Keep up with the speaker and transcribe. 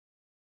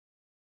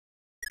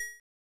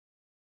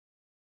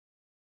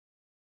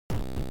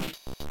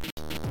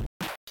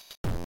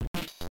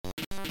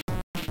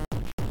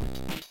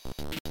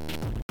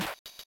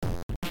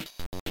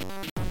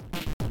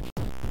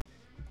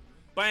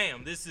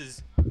Bam! This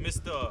is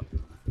Mr.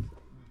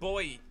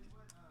 Boy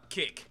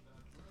Kick.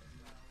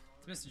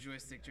 It's Mr.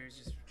 Joystick. Jerry's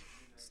just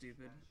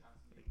stupid.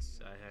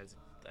 I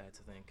had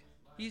to think.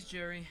 He's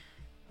Jerry.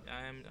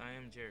 I am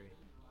Jerry.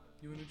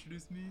 You want to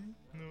introduce me?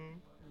 No.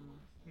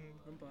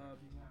 I'm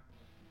Bobby.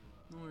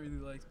 No one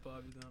really likes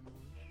Bobby that much.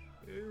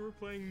 Hey, we're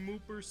playing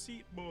Mooper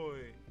Seat Boy.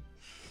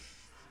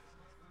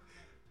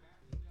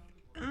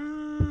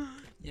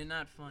 You're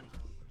not funny.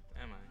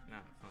 Am I?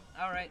 Not fun.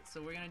 Alright,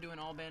 so we're gonna do an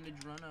all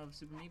bandage run of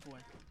Super Meat Boy.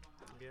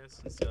 Yeah,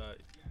 since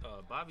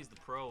Bobby's the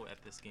pro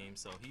at this game,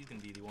 so he's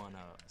gonna be the one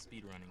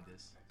speed running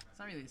this. It's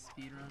not really a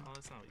speed run. Oh,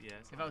 that's not. Yeah.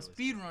 If I was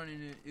speed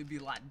running it, it'd be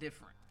a lot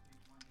different.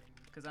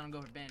 Because I don't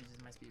go for bandages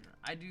in my speed run.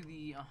 I do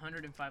the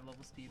 105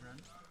 level speed run.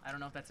 I don't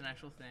know if that's an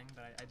actual thing,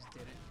 but I just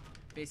did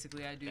it.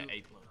 Basically, I do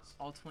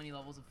all 20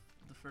 levels of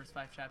the first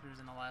 5 chapters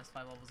and the last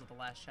 5 levels of the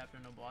last chapter,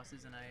 no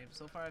bosses, and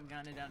so far I've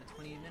gotten it down to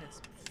 28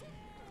 minutes.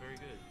 Very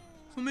good.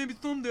 So maybe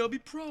someday I'll be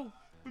pro.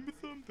 Maybe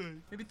someday.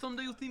 Maybe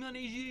someday you'll see me on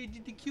AGA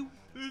GTQ.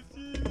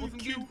 Often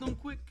get done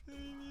quick.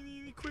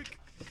 Quick.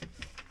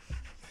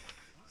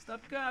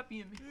 Stop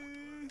copying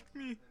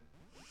me.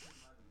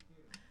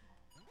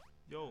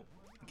 Yo,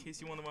 in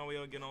case you wonder why we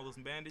are getting all those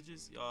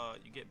bandages,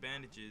 you get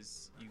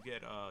bandages, you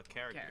get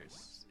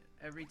characters.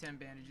 Every 10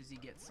 bandages you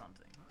get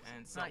something.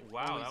 And so,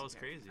 wow, that was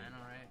crazy. I know,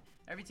 right?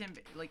 Every 10,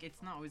 like,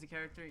 it's not always a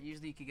character.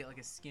 Usually you could get like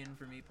a skin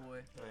for Meat Boy.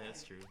 Oh, yeah,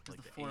 that's true.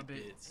 Like the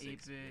 4-bit,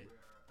 8-bit,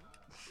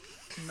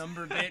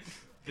 number bit,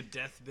 the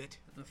death bit,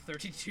 the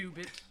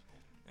 32-bit,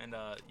 and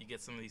you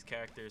get some of these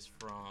characters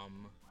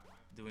from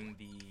doing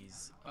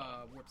these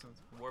warp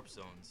zones. Warp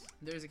zones.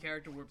 There's a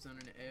character warp zone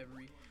in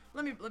every.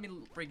 Let me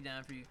break it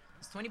down for you.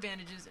 There's 20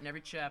 bandages in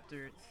every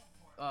chapter.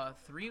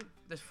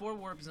 There's 4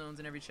 warp zones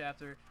in every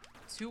chapter.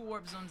 2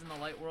 warp zones in the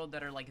light world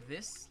that are like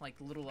this, like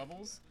little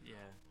levels. Yeah.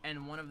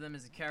 And one of them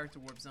is a character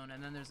warp zone,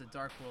 and then there's a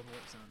dark world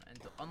warp zone. And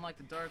unlike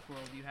the dark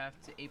world, you have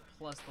to A+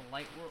 the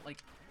light world.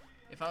 Like,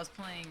 if I was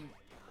playing.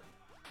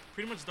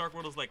 Pretty much dark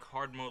world is like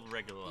hard mode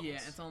regular levels. Yeah,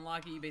 and to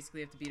unlock it, you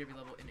basically have to beat every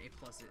level and A+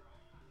 it.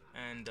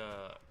 And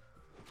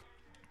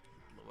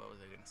what was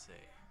I gonna say?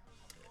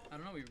 I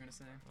don't know what you were gonna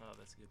say. Oh,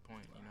 that's a good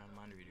point. You're not a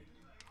mind reader.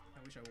 I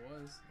wish I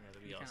was. Yeah,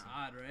 that'd be awesome. Kinda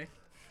odd, right?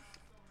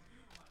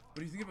 What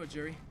are you thinking about,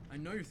 Jerry? I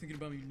know you're thinking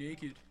about me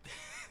naked.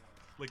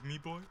 Like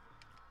Meat Boy?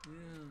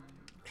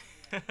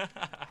 Yeah.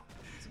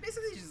 So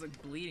basically he's just like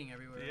bleeding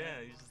everywhere. Yeah,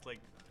 right? he's just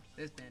like,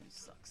 this bandage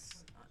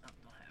sucks.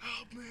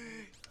 Help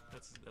me!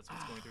 That's what's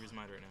going through his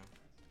mind right now.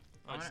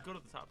 Oh, just go to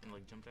the top and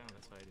like jump down.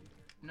 That's what I do.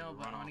 No,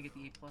 but I want to get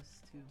the A+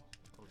 too.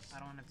 I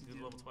don't want to have to do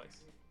the level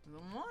twice. I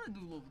don't want to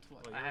do level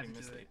twice. Well, you already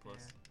missed the A+.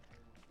 Yeah.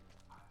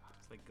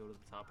 Just like go to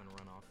the top and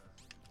run off.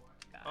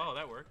 Oh,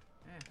 that worked.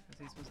 Yeah, that's what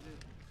you're supposed to do.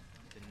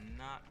 Did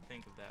not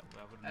think of that.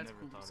 I would have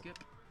never thought skip.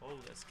 of it. Oh,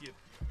 that skip.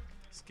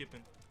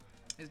 Skipping.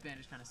 His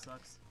bandage kind of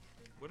sucks.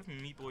 What if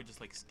Meat Boy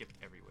just like skipped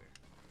everywhere?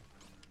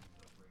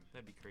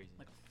 That'd be crazy.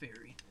 Like a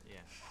fairy.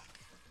 Yeah.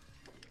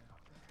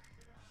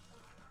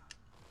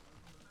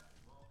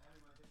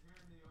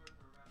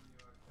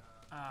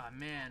 Ah,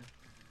 man.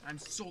 I'm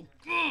so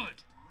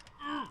good!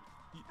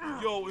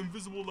 Yo,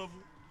 invisible level.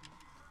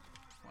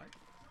 What?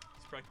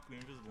 He's practically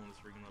invisible in this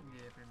freaking level.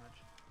 Yeah, pretty much.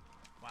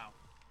 Wow.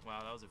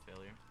 Wow, that was a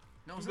failure.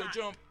 No, it's not.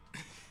 Jump.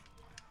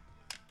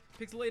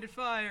 Pixelated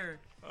fire.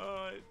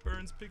 It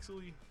burns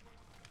pixely.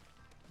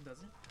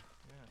 Does it?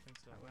 Yeah, I think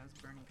so. Well, it's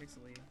burning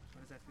pixely.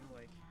 What does that feel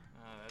like?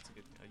 That's a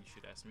good. You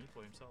should ask Meat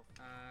Boy himself.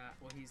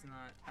 Well, he's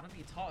not. I don't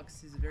think he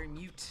talks. He's very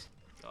mute.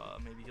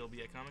 Maybe he'll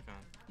be at Comic-Con.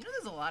 You know,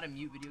 there's a lot of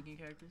mute video game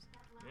characters.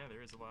 Yeah,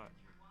 there is a lot.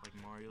 Like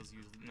Mario's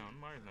usually. No,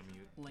 Mario's not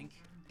mute. Link.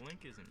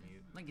 Link isn't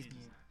mute. Link is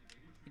mute.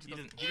 He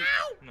doesn't.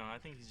 No, I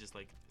think he's just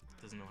like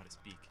doesn't know how to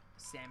speak.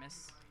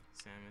 Samus.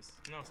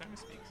 No, Samus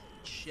speaks.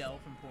 Shell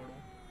from Portal.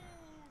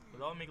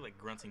 They all make like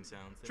grunting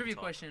sounds. Trivia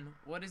question: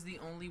 what is the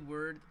only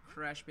word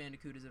Crash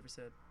Bandicoot has ever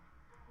said?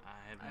 I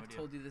have no idea. I've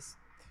told you this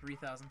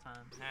 3,000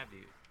 times. Have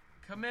you?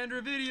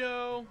 Commander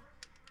Video.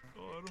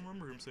 Oh, I don't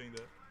remember him saying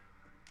that.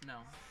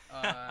 No.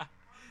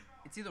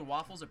 It's either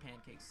waffles or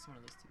pancakes. It's one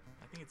of those two.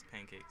 I think it's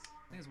pancakes.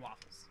 I think it's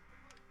waffles.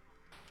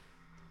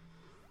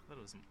 I thought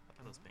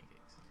it was pancakes.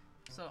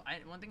 So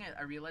one thing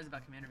I realized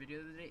about Commander Video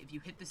the other day: if you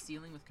hit the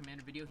ceiling with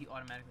Commander Video, he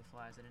automatically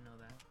flies. I didn't know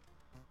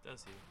that.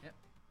 Does he? Yep.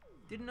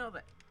 Didn't know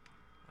that.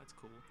 That's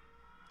cool.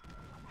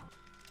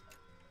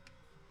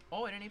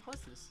 Oh, I didn't A+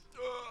 this.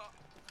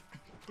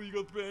 But you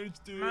got the bandage,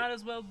 dude. Might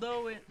as well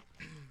do it.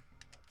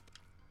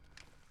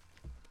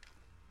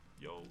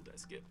 Yo, that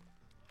skip.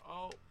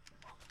 Oh.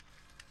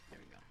 There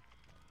we go.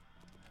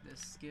 This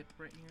skip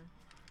right here.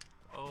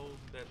 Oh,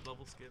 that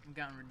level skip. I've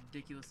gotten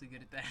ridiculously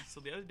good at that. So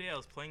the other day I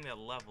was playing that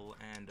level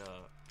and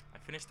I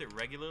finished it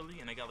regularly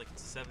and I got like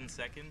 7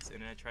 seconds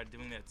and then I tried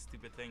doing that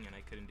stupid thing and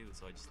I couldn't do it,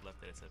 so I just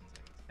left it at 7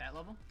 seconds. That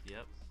level?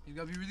 Yep. You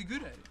gotta be really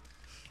good at it.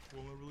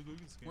 Well, I'm not really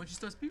good at this game. Why don't you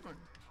start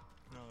speedrunning?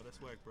 No,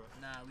 that's whack, bro.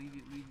 Nah,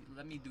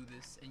 let me do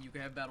this and you can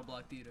have Battle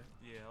Block Theater.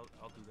 Yeah,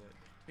 I'll do that.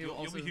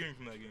 You'll be hearing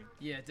from that game.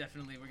 Yeah,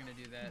 definitely. We're gonna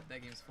do that.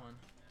 That game's fun.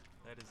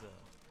 That is an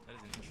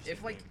interesting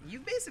If like game. you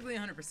basically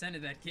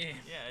 100%ed that game.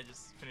 Yeah, I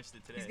just finished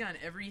it today. He's gotten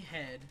every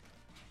head.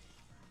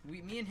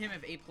 Me and him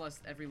have A+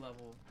 every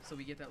level, so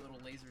we get that little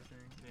laser thing.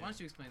 Yeah. Why don't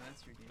you explain that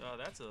to your game?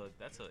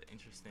 That's a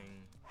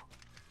interesting.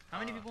 How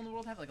many people in the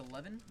world have like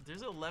 11?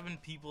 There's 11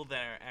 people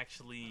that are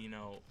actually, you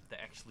know, that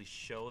actually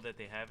show that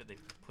they have it.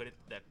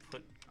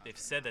 They've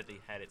said that they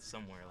had it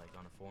somewhere, like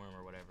on a forum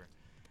or whatever.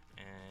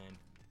 And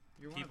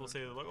people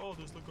say like, oh,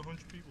 there's like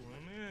 100 people.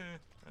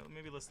 And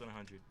maybe less than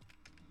 100.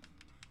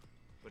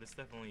 But it's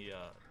definitely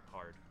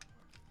hard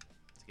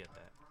to get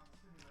that.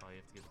 Oh, you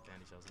have to get the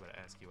bandage. I was about to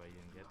ask you why you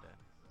didn't get that.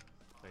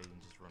 Why you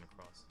didn't just run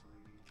across.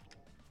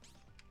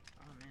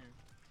 Oh man,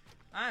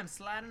 I'm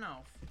sliding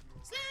off.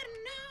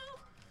 Sliding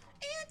off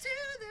into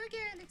the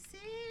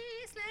galaxy.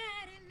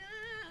 Sliding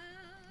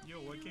off.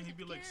 Yo, why can't he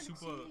be like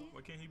super?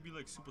 Why can't he be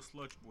like super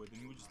sludge boy?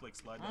 Then he would just like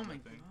slide down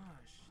that thing. Oh my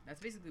gosh,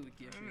 that's basically what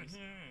Gish is.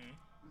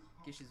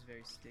 Gish is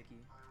very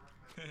sticky.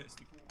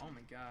 Oh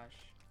my gosh,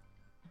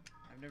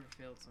 I've never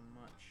failed so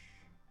much.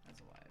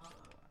 That's a lie. I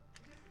failed a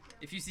lot.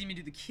 If you see me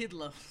do the kid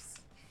levels.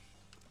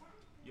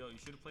 Yo, you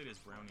should have played as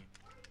Brownie.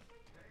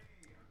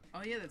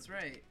 Oh yeah, that's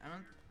right. I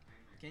don't.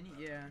 Can you?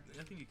 Yeah.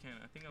 I think you can.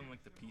 I think on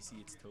like the PC,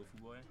 it's Tofu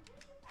Boy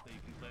that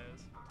you can play as.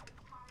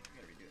 I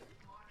gotta redo it.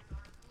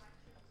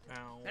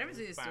 Did I ever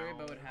tell you a story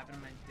about what happened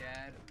to my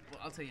dad?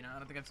 Well, I'll tell you now. I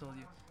don't think I've told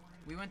you.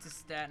 We went to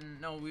Staten.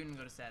 No, we didn't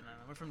go to Staten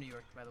Island. We're from New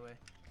York, by the way.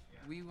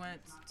 We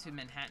went to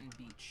Manhattan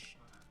Beach,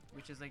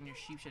 which is like near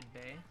Sheepshead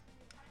Bay,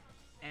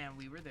 and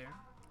we were there.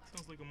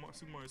 Sounds like a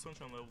Super Mario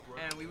Sunshine level, bro.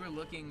 And we were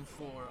looking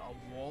for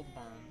walled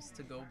bombs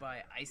to go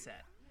buy ice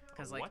at,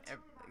 cause like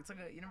it's like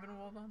a, you never been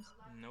to walled bombs?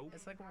 Nope.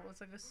 It's like a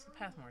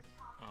path mark.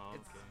 Oh,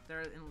 It's,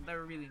 okay.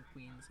 they're really in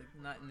Queens, like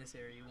not in this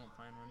area. You won't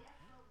find one.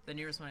 The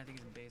nearest one I think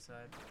is in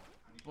Bayside,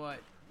 but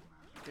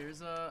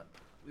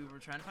we were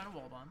trying to find a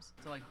wall bombs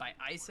to like buy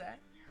ice at.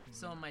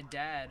 So my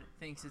dad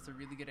thinks it's a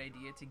really good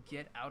idea to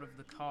get out of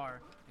the car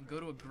and go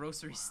to a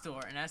grocery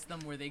store and ask them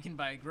where they can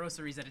buy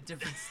groceries at a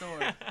different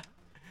store.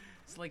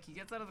 So like he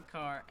gets out of the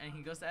car and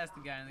he goes to ask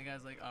the guy and the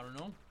guy's like, I don't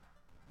know.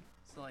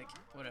 So like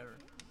whatever.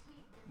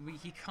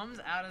 He comes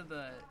out of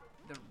the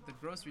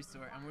grocery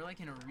store and we're like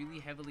in a really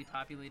heavily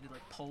populated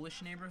like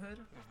Polish neighborhood,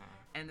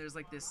 and there's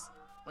like this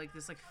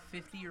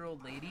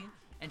 50-year-old lady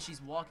and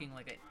she's walking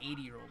like an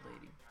 80-year-old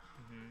lady,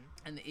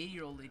 and the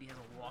 80-year-old lady has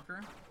a walker.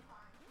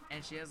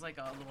 And she has like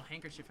a little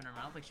handkerchief in her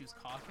mouth, like she was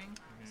coughing.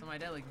 So my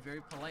dad like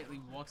very politely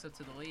walks up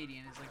to the lady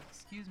and is like,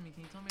 "Excuse me,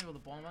 can you tell me about the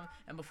ball bomb?"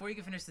 And before he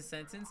can finish the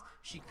sentence,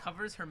 she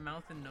covers her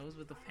mouth and nose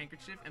with the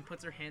handkerchief and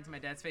puts her hand to my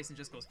dad's face and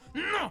just goes,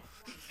 "No!"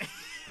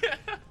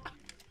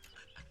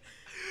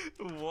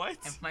 What?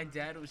 And my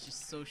dad was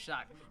just so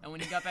shocked. And when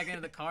he got back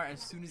into the car,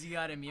 as soon as he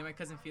got in, me and my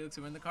cousin Felix,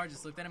 who were in the car,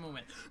 just looked at him and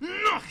went,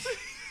 "No!"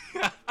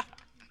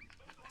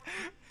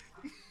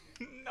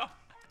 No.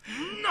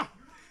 No.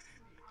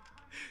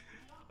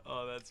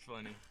 Oh, that's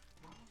funny.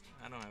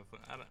 I don't have fun.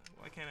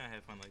 Why can't I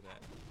have fun like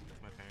that with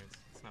my parents?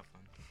 It's not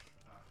fun.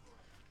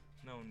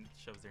 No one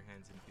shoves their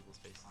hands in people's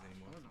faces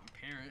anymore. I wasn't my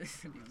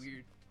parents. That'd be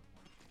weird.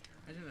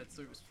 Imagine that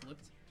story was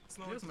flipped. It's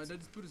not yes, my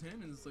dad just put his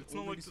hand in his like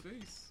old lady's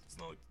face. It's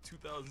not like the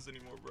 2000s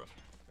anymore, bro.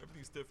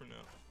 Everything's different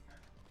now.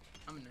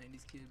 I'm a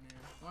 90s kid,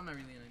 man. Well, I'm not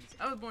really a 90s.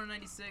 I was born in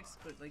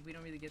 96, but like we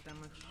don't really get that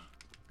much.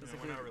 Yeah,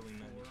 we're not really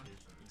 90s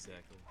kids.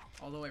 Exactly.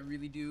 Although I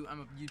really do.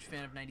 I'm a huge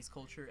fan of 90s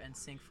culture and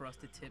Sync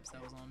Frosted Tips.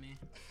 That was on me.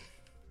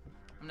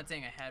 I'm not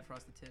saying I had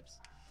Frosted Tips.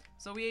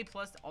 So we A+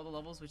 all the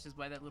levels, which is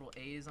why that little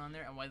A is on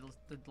there and why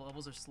the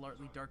levels are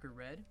slightly darker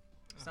red.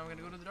 So now we're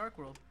gonna go to the Dark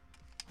World.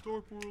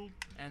 Dark World.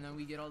 And then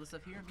we get all this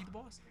stuff here and beat the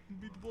boss.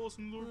 Beat the boss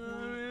in the Dark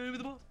World. Beat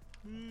the boss.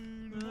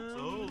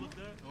 Oh, look at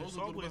that. Oh, a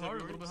little bit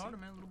harder, man.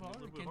 A little bit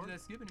harder. Can't do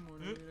that skip anymore.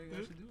 I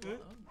actually do.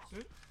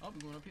 I'll be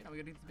going up here. Now we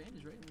gotta get this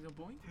bandage, right? We go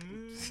boing.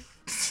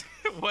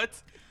 What?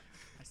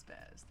 I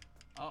spazzed.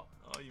 Oh.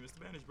 Oh, you missed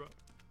the bandage, bro.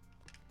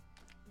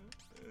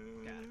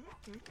 Got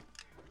it.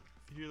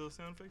 You hear those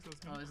sound effects?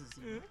 Oh, this is.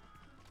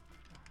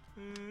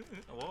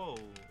 Whoa,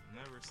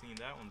 never seen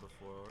that one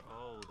before.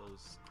 Oh,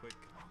 those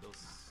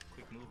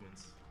quick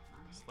movements.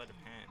 Sleight of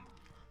hand.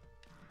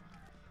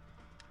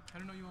 I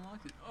didn't know you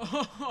unlocked it.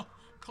 Oh,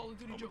 Call of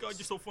Duty. Oh my God,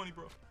 you're so funny,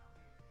 bro.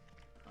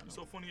 You're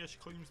so funny. I should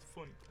call you Mr.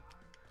 Funny.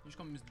 You just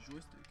call me Mr.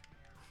 Joystick.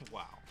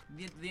 Wow.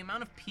 The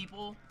amount of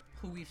people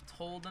who we've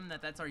told them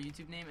that that's our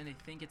YouTube name and they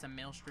think it's a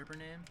male stripper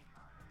name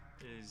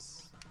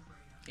is.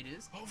 It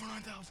is? Over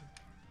 9,000.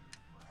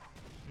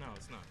 No,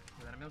 it's not.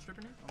 Is that a male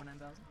stripper name? Over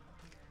 9,000?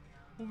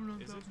 Over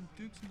 9,000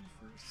 dicks in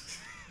the face.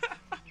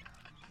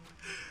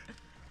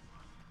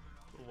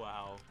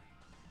 Wow.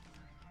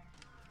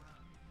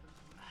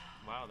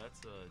 Wow, that's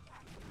a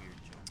weird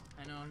jump.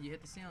 I know, you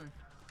hit the ceiling.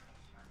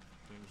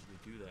 Don't usually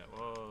do that.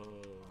 Whoa.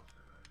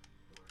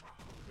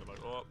 You're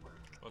like, oh,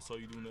 I saw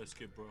you doing that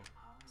skip, bro.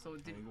 So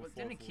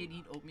didn't a kid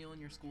eat oatmeal in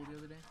your school the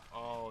other day?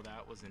 Oh,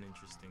 that was an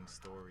interesting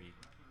story.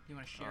 You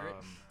want to share it?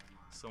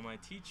 So my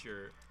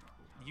teacher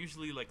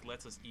usually like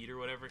lets us eat or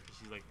whatever, cause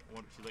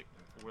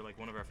we're like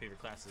one of our favorite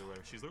classes or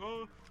whatever. She's like,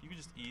 oh, you can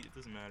just eat, it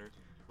doesn't matter,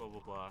 blah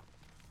blah blah.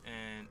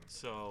 And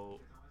so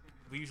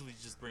we usually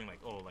just bring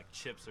like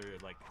chips or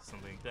like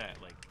something like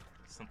that, like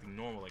something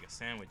normal like a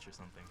sandwich or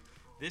something.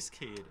 This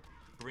kid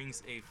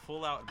brings a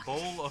full-out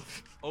bowl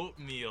of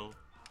oatmeal,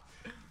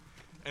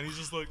 and he's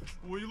just like,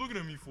 "What are you looking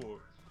at me for?"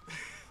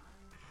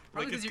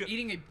 Probably because you're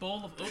eating a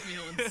bowl of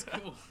oatmeal in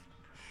school.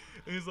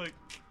 And he's like,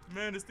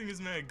 "Man, this thing is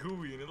mad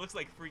gooey, and it looks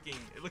like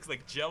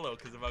Jello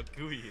because of how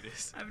gooey it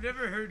is." I've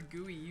never heard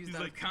gooey used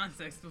out of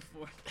context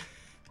before.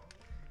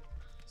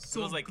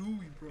 So it was like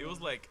gooey, bro. It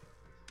was like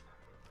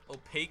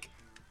opaque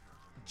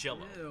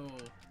Jello. Ew.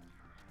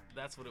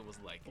 That's what it was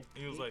like.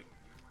 It was like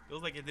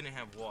it didn't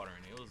have water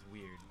in it. It was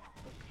weird.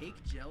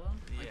 Opaque Jello?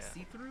 Like Yeah.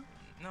 see-through?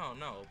 No,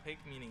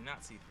 opaque meaning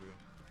not see-through.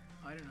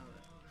 Oh, I didn't know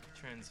that.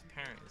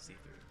 Transparent is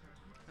see-through.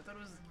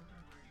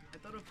 I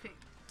thought opaque.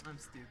 I'm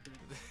stupid.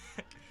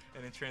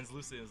 And then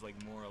translucent is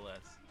like more or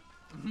less.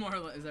 More or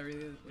less. Is that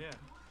really? Yeah.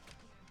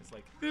 It's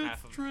like It's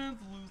half of.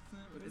 translucent.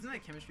 Isn't that a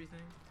chemistry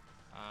thing?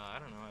 I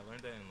don't know. I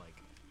learned that in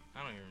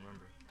I don't even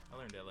remember. I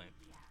learned that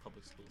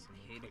public school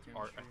somewhere. Hated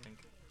Art, chemistry. I think.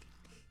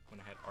 When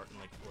I had art in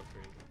 4th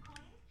grade.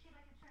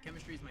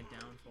 Chemistry is my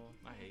downfall.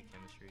 I hate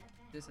chemistry.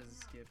 This has a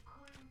skip.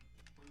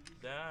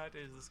 That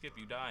is the skip.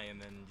 You die and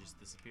then just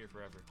disappear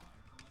forever.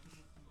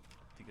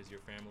 Because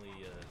your family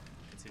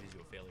considers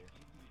you a failure.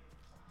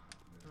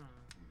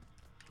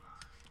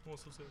 Oh,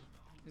 so sad.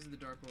 This is the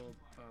Dark World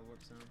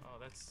warp zone. Oh,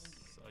 that's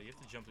you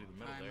have to jump through the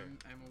middle there.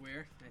 I'm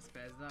aware. I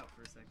spazzed out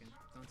for a second.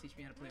 Don't teach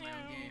me how to play my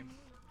own game.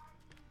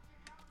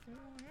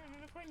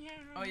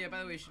 Oh yeah, by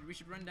the way, we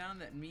should run down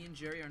that me and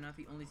Jerry are not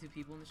the only 2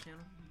 people in this channel.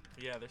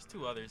 Yeah, there's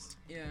 2 others.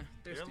 Yeah,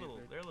 they're a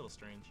little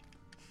strange.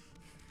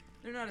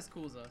 They're not as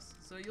cool as us,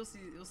 so you'll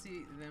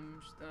see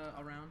them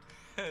around.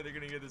 They're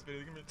gonna get this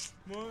video. They're gonna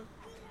be what?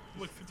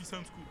 I'm like 50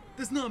 times cool.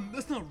 That's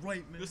not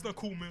right, man. That's not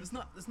cool, man. That's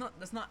not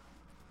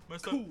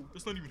That's cool.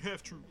 That's not even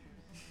half true.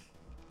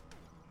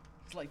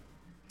 It's like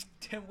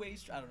 10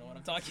 ways. I don't know what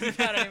I'm talking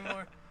about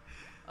anymore.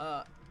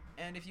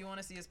 And if you want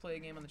to see us play a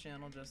game on the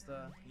channel, just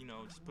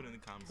just put in the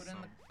comments. Put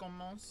in the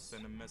comments.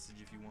 Send a message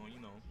if you want.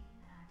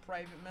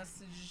 Private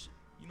message.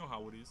 You know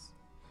how it is.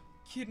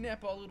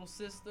 Kidnap our little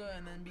sister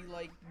and then be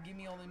like, give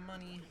me all the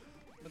money.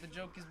 But the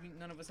joke is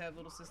none of us have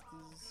little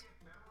sisters.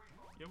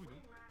 Yeah, we do.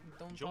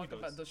 Don't Joey talk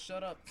about. does.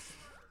 Shut up.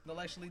 They'll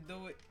actually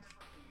do it.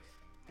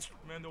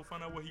 Man, they'll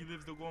find out where he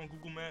lives. They'll go on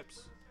Google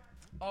Maps.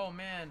 Oh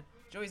man,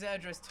 Joey's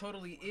address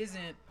totally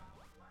isn't.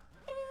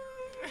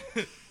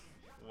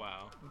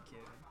 Wow. I'm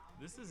kidding.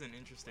 This is an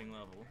interesting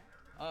level.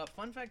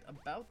 Fun fact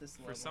about this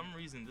level. For some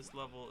reason, this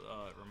level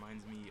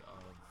reminds me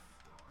of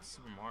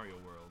Super Mario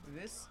World.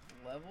 This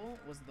level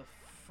was the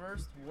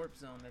first warp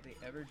zone that they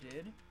ever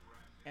did,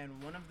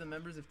 and one of the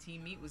members of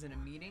Team Meat was in a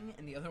meeting,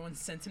 and the other one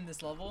sent him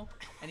this level,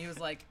 and he was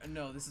like,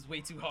 "No, this is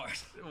way too hard."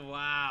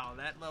 Wow,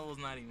 that level's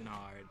not even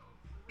hard.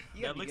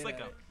 That looks like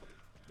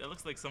that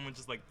looks like someone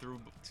just threw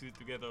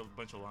together a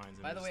bunch of lines.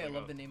 And by the way, I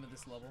love the name of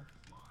this level.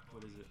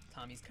 What is it?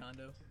 Tommy's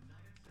Condo.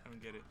 I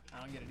don't get it.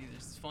 I don't get it either.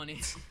 It's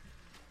funny.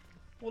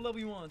 What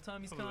level you want?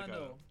 Tommy's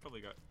Condo.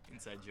 Probably got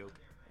inside joke.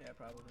 Yeah,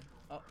 probably.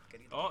 Oh,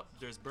 oh,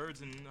 there's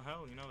birds in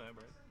hell. You know that,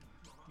 right?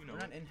 You know.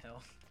 We're not in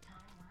hell.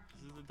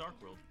 This is the Dark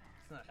World.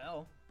 It's not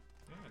hell.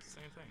 Yeah, it's the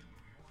same thing.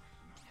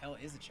 Hell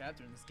is a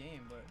chapter in this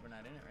game, but we're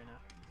not in it right now.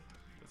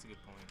 That's a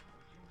good point.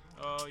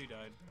 Oh, you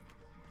died.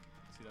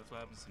 See, that's what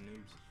happens to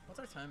noobs. What's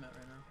our time at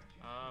right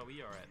now? We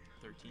are at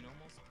 13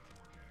 almost.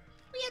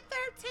 We at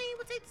 13.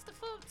 We'll take this to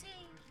 14.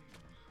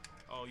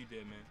 Oh, you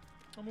did, man.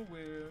 I'm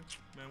aware.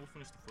 Man, we'll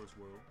finish the first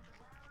world.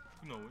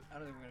 You know it.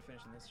 I don't think we're gonna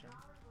finish in this turn.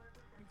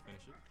 We can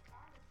finish it.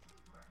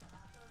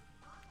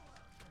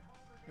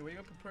 Hey, why you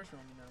gonna put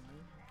pressure on me now, man?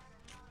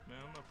 Man,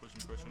 I'm not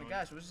pushing pressure on you. Oh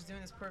my gosh, we're just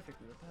doing this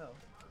perfectly. What the hell?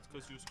 It's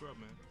because you're a scrub,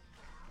 man.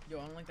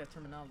 Yo, I don't like that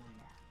terminology.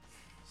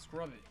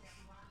 Scrub it.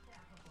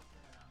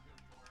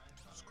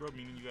 Scrub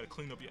meaning you gotta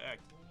clean up your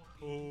act.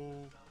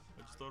 Oh,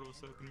 I just thought it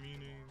was second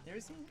meaning.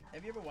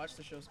 Have you ever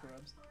watched the show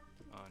Scrubs?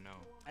 No.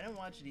 I didn't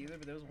watch it either,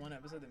 but there was one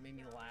episode that made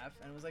me laugh,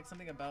 and it was like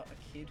something about a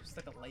kid who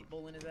stuck a light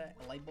bulb in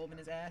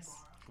his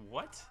ass.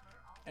 What?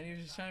 And he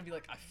was just trying to be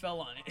like, I fell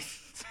on it.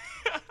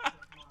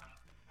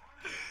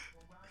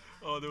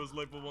 Oh, there was a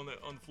light bulb on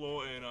the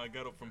floor, and I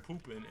got up from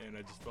pooping, and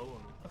I just fell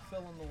on it. I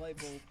fell on the light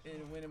bulb, and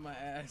it went in my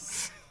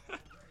ass.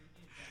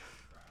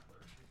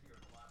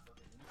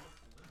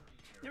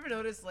 You ever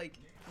notice, like,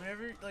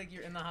 whenever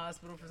you're in the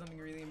hospital for something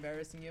really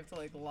embarrassing, you have to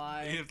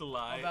lie. You have to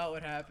lie about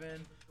what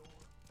happened.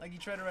 Like, you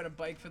try to ride a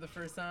bike for the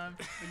first time,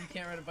 but you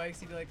can't ride a bike,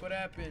 so you be like, what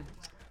happened?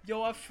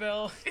 Yo, I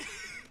fell.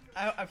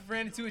 I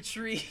ran into a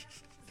tree.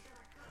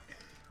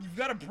 You've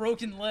got a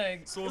broken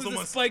leg. So it was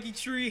a spiky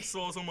tree.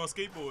 So it's on my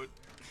skateboard.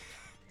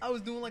 I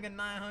was doing like a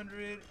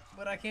 900,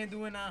 but I can't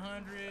do a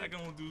 900. I can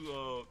only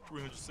do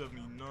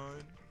 379.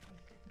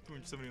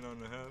 379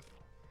 and a half.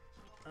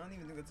 I don't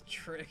even think that's a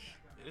trick.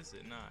 Is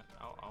it not?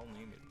 I'll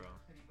name it, bro.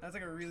 That's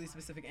like a really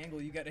specific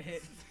angle you gotta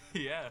hit.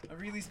 Yeah. A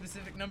really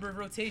specific number of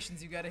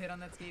rotations you gotta hit on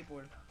that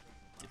skateboard.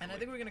 And I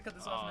think we're gonna cut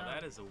this off now. Oh,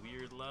 that is a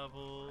weird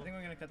level. I think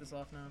we're gonna cut this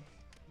off now.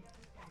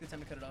 Good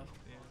time to cut it off.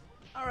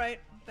 Yeah. All right.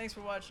 Thanks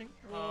for watching.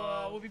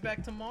 We'll be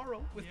back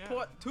tomorrow with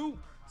part 2.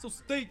 So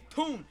stay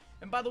tuned.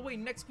 And by the way,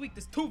 next week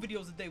there's 2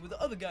 videos a day with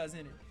the other guys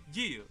in it.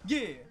 Yeah.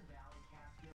 Yeah.